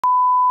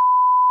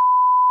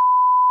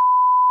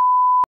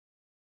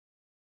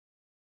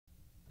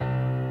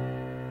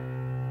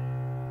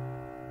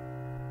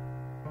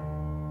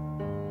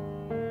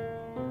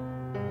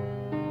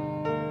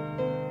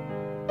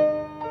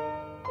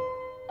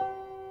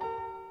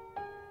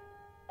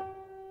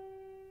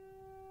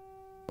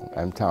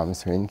I'm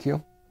Thomas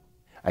Hrynkiw.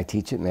 I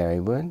teach at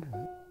Marywood.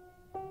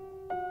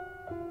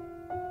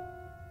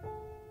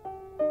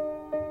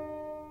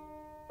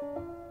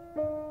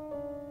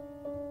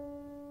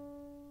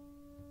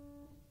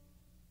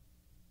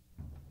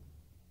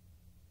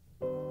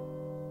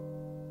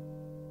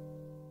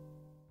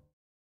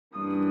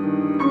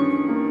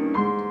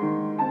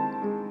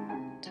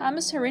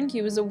 Thomas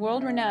Hrynkiw is a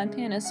world-renowned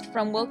pianist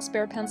from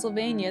Wilkes-Barre,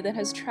 Pennsylvania that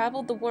has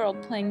traveled the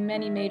world playing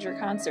many major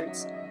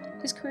concerts.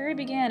 His career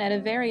began at a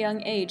very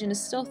young age and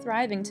is still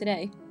thriving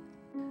today.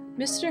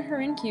 Mr.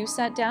 Hrynkiw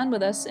sat down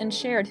with us and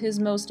shared his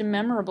most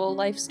memorable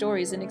life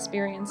stories and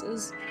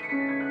experiences.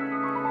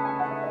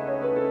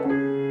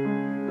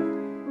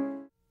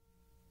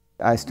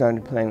 I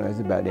started playing when I was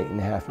about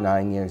 8.5,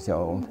 9 years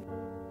old.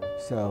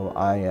 So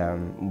I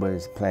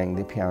was playing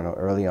the piano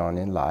early on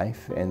in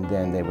life, and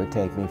then they would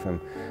take me from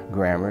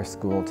grammar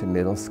school to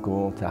middle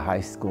school to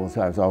high school,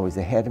 so I was always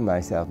ahead of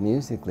myself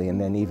musically,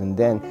 and then even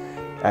then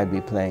I'd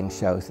be playing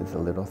shows at the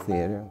Little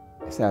Theater.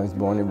 So I was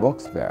born in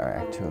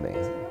Wilkes-Barre, actually.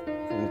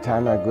 From the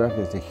time I grew up,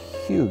 there's a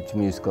huge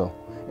musical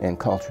and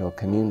cultural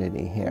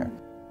community here.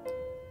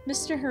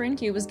 Mr.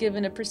 Hrynkiw was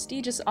given a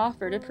prestigious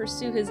offer to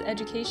pursue his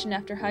education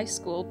after high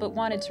school, but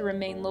wanted to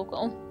remain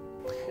local.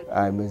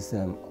 I was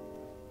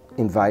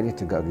invited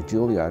to go to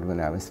Juilliard when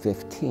I was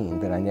 15,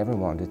 but I never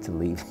wanted to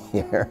leave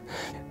here.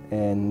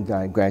 And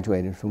I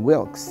graduated from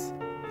Wilkes.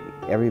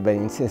 Everybody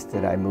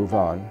insisted I move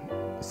on,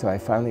 so I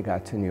finally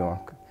got to New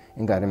York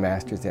and got a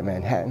master's at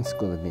Manhattan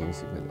School of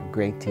Music with a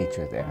great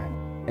teacher there.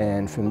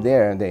 And from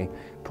there, they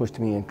pushed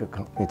me into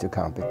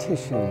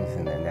competitions,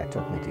 and then that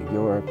took me to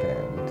Europe,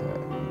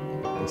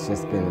 and it's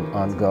just been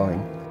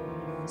ongoing.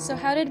 So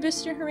how did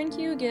Mr.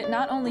 Hrynkiw get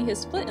not only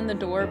his foot in the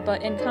door,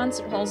 but in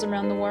concert halls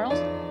around the world?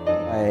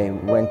 I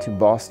went to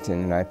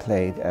Boston and I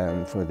played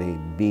for the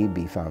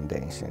BB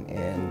Foundation,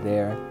 and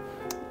there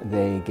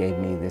they gave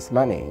me this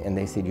money, and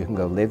they said you can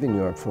go live in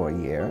Europe for a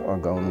year or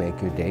go and make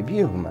your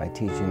debut. My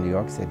teacher in New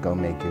York said go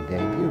make your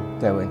debut.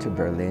 So I went to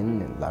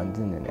Berlin and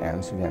London and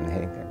Amsterdam and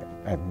Hague.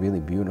 I had really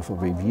beautiful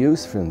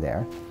reviews from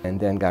there, and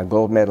then got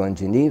gold medal in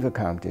Geneva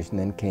competition,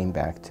 then came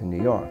back to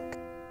New York.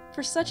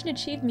 For such an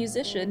achieved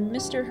musician,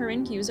 Mr.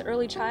 Hrynkiw's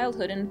early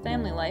childhood and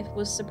family life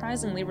was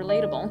surprisingly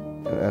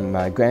relatable.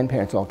 My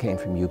grandparents all came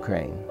from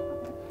Ukraine.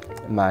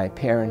 My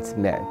parents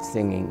met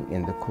singing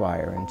in the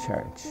choir in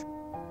church.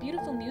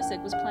 Beautiful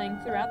music was playing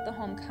throughout the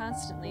home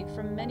constantly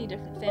from many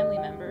different family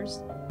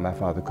members. My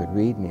father could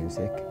read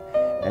music,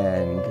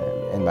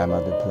 and my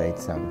mother played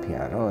some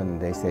piano,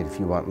 and they said, if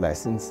you want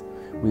lessons,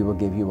 we will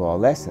give you all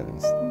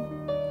lessons.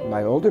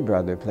 My older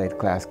brother played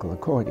classical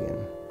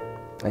accordion,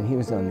 and he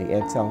was on the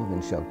Ed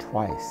Sullivan Show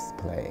twice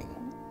playing.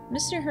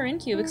 Mr.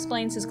 Hrynkiw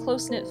explains his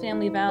close-knit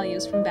family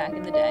values from back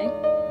in the day.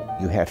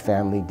 You had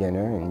family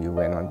dinner and you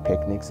went on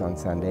picnics on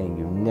Sunday, and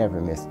you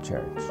never missed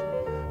church,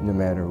 no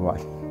matter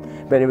what.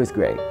 But it was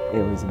great.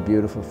 It was a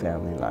beautiful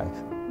family life.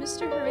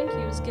 Mr.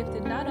 Hrynkiw is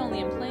gifted not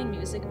only in playing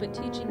music, but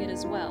teaching it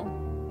as well.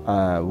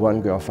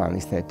 One girl finally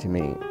said to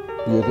me,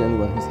 you're the only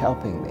one who's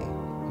helping me.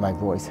 My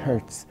voice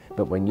hurts,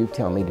 but when you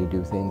tell me to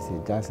do things,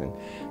 it doesn't.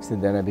 So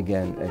then I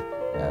began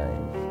a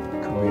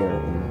career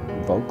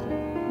in vocal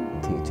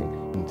teaching.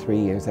 In 3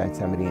 years, I had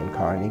somebody in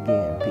Carnegie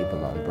and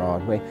people on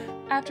Broadway.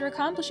 After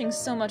accomplishing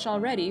so much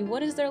already,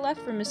 what is there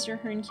left for Mr.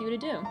 Hrynkiw to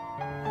do?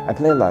 I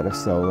play a lot of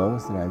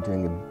solos, and I'm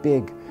doing a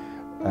big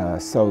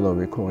solo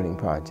recording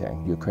project,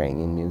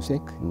 Ukrainian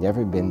music.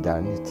 Never been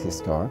done, it's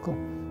historical.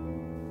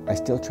 I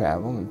still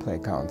travel and play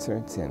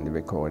concerts and the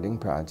recording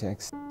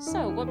projects.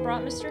 So, what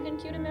brought Mr.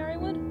 Hrynkiw to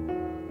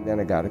Marywood? Then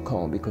I got a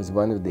call because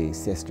one of the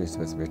sisters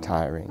was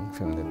retiring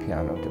from the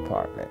piano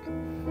department.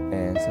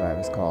 And so I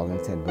was called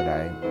and said, would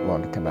I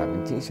want to come up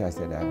and teach? I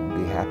said, I would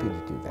be happy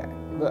to do that.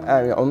 Well,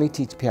 I only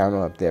teach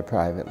piano up there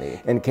privately.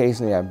 And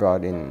occasionally I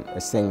brought in a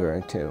singer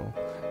or two.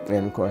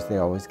 And of course they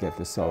always get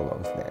the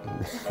solos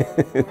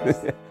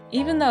then.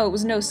 Even though it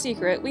was no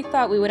secret, we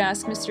thought we would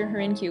ask Mr.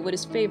 Hrynkiw what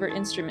his favorite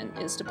instrument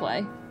is to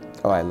play.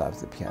 Oh, I love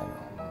the piano.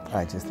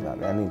 I just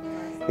love it. I mean,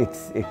 it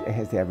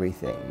has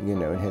everything. You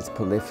know, it has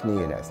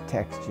polyphony, it has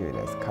texture, it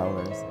has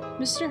colors.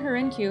 Mr.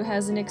 Hrynkiw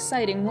has an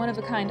exciting,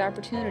 one-of-a-kind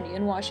opportunity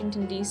in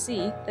Washington,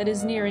 D.C. that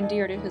is near and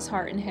dear to his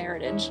heart and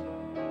heritage.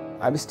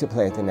 I was to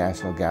play at the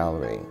National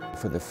Gallery.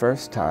 For the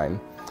first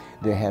time,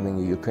 they're having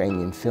a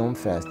Ukrainian film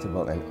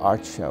festival and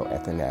art show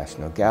at the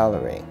National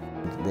Gallery.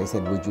 They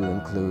said, would you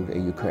include a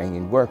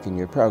Ukrainian work in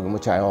your program,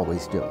 which I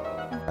always do.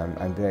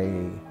 I'm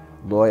very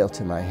loyal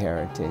to my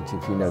heritage.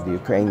 If you know the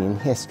Ukrainian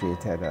history,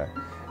 it's had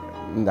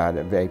not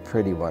a very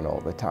pretty one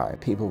all the time.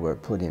 People were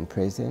put in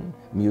prison,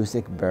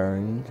 music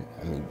burned.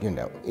 I mean, you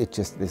know,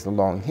 there's a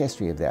long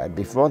history of that.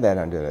 Before that,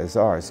 under the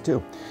Tsars,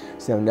 too.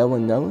 So no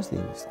one knows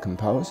these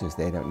composers.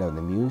 They don't know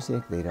the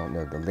music, they don't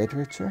know the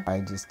literature.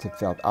 I just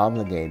felt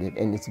obligated,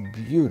 and it's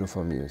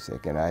beautiful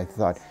music. And I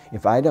thought,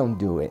 if I don't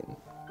do it,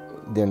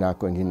 they're not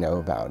going to know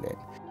about it.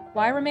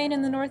 Why remain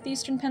in the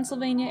northeastern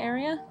Pennsylvania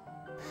area?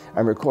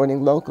 I'm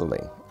recording locally.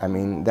 I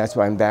mean, that's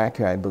why I'm back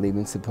here. I believe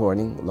in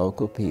supporting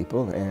local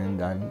people,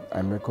 and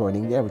I'm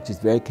recording there, which is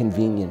very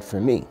convenient for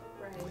me.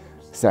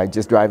 So I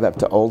just drive up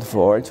to Old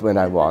Forge when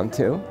I want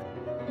to.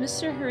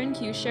 Mr.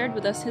 Hrynkiw shared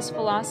with us his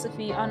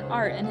philosophy on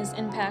art and his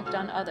impact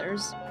on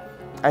others.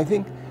 I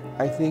think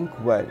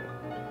what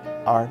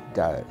art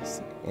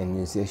does, and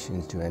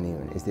musicians do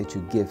anyone, is that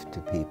you give to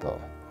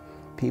people.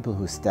 People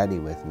who study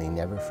with me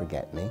never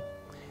forget me.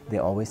 They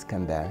always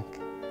come back,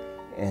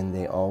 and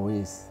they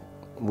always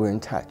were in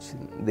touch.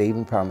 They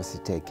even promise to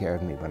take care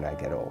of me when I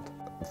get old.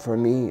 For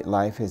me,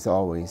 life has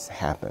always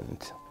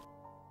happened.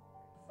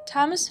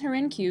 Thomas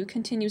Hrynkiw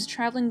continues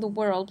traveling the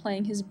world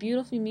playing his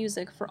beautiful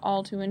music for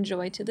all to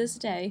enjoy to this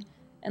day,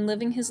 and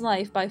living his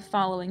life by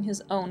following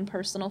his own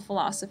personal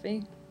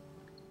philosophy.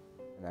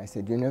 And I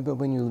said, you know, but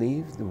when you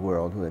leave the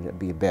world, would it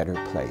be a better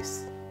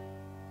place?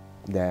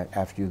 That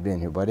after you've been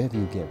here, what have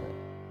you given?